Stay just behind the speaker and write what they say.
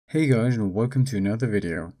Hey guys, and welcome to another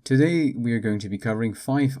video. Today we are going to be covering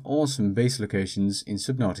 5 awesome base locations in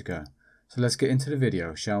Subnautica. So let's get into the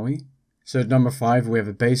video, shall we? So at number 5 we have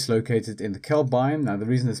a base located in the kelp biome. Now the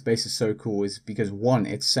reason this base is so cool is because one,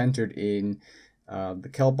 it's centered in the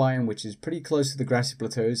kelp biome, which is pretty close to the grassy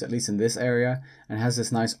plateaus, at least in this area, and has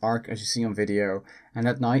this nice arc as you see on video. And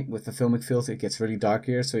at night with the filmic filter it gets really dark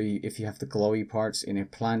here, so if you have the glowy parts in a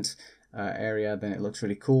plant area, then it looks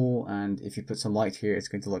really cool, and if you put some light here it's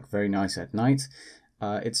going to look very nice at night.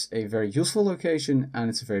 It's a very useful location, and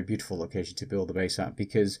it's a very beautiful location to build a base at,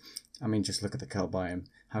 because I mean, just look at the kelp biome.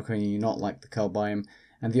 How can you not like the kelp biome?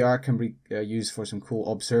 And the arc can be used for some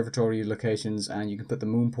cool observatory locations, and you can put the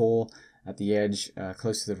moon pole at the edge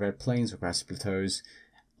close to the red plains or grassy plateaus.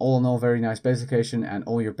 All in all, very nice base location, and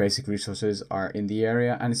all your basic resources are in the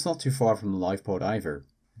area, and it's not too far from the life pod either.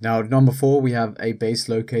 Now at number 4 we have a base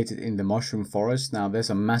located in the mushroom forest. Now there's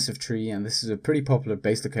a massive tree, and this is a pretty popular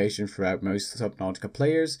base location throughout most Subnautica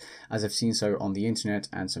players, as I've seen so on the internet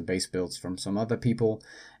and some base builds from some other people.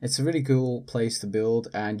 It's a really cool place to build,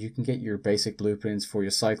 and you can get your basic blueprints for your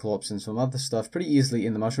Cyclops and some other stuff pretty easily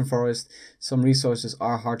in the mushroom forest. Some resources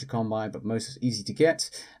are hard to come by, but most is easy to get.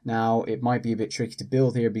 Now it might be a bit tricky to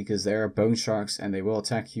build here because there are bone sharks and they will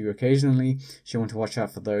attack you occasionally, so you want to watch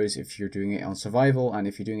out for those if you're doing it on survival. And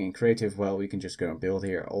if you're doing it in creative, well, you can just go and build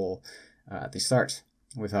here all at the start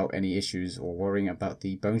without any issues or worrying about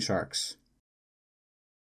the bone sharks.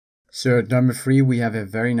 So at number 3 we have a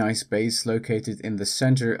very nice base located in the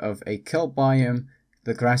center of a kelp biome,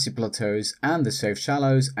 the grassy plateaus and the safe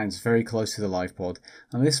shallows, and it's very close to the life pod.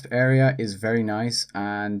 And this area is very nice,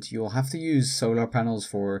 and you'll have to use solar panels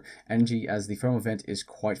for energy as the thermal vent is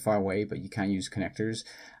quite far away, but you can use connectors.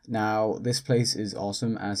 Now this place is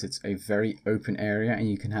awesome as it's a very open area, and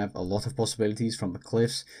you can have a lot of possibilities from the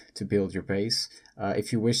cliffs to build your base.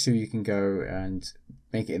 If you wish to, you can go and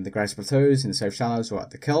make it in the grassy plateaus, in the safe shallows, or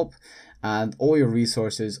at the kelp, and all your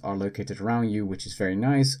resources are located around you, which is very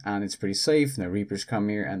nice, and it's pretty safe. No reapers come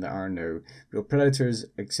here, and there are no real predators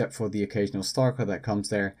except for the occasional stalker that comes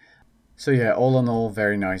there. So yeah, all in all,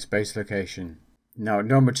 very nice base location. Now at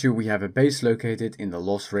number 2 we have a base located in the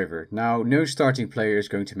Lost River. Now no starting player is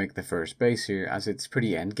going to make the first base here, as it's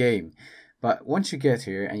pretty end game. But once you get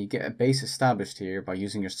here and you get a base established here by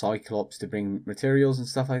using your Cyclops to bring materials and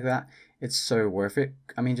stuff like that, it's so worth it.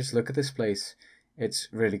 I mean, just look at this place. It's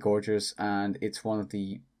really gorgeous, and it's one of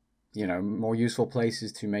the, more useful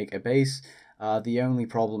places to make a base. The only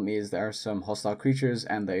problem is there are some hostile creatures,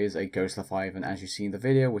 and there is a ghost leviathan, as you see in the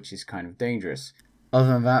video, which is kind of dangerous.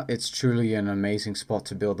 Other than that, it's truly an amazing spot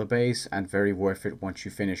to build a base, and very worth it once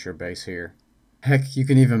you finish your base here. Heck, you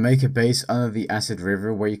can even make a base under the acid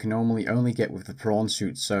river, where you can normally only get with the prawn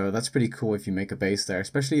suit, so that's pretty cool if you make a base there,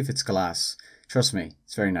 especially if it's glass. Trust me,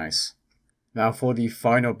 it's very nice. Now for the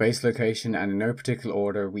final base location, and in no particular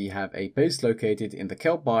order, we have a base located in the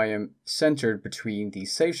kelp biome, centered between the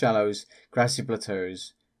safe shallows, grassy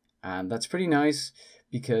plateaus, and that's pretty nice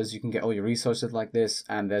because you can get all your resources like this,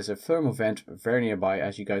 and there's a thermal vent very nearby,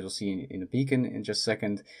 as you guys will see in the beacon in just a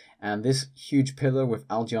second. And this huge pillar with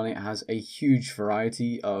algae on it has a huge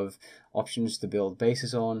variety of options to build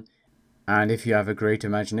bases on. And if you have a great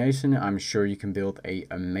imagination, I'm sure you can build an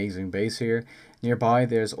amazing base here. Nearby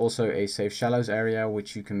there's also a safe shallows area,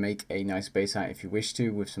 which you can make a nice base at if you wish to,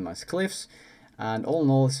 with some nice cliffs. And all in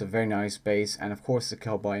all, it's a very nice base, and of course the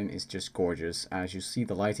kelp biome is just gorgeous. As you see,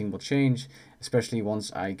 the lighting will change, especially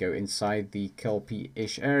once I go inside the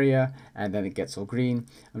kelpy-ish area, and then it gets all green.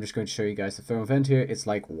 I'm just going to show you guys the thermal vent here. It's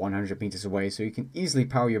like 100 meters away, so you can easily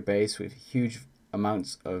power your base with huge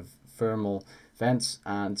amounts of thermal vents,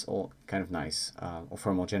 and it's all kind of nice, or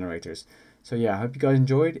thermal generators. So yeah, I hope you guys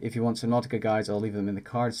enjoyed. If you want some Subnautica guides, I'll leave them in the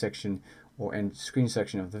card section or in the screen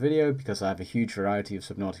section of the video, because I have a huge variety of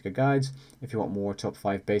Subnautica guides. If you want more top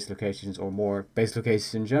 5 base locations or more base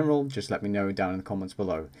locations in general, just let me know down in the comments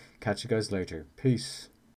below. Catch you guys later. Peace.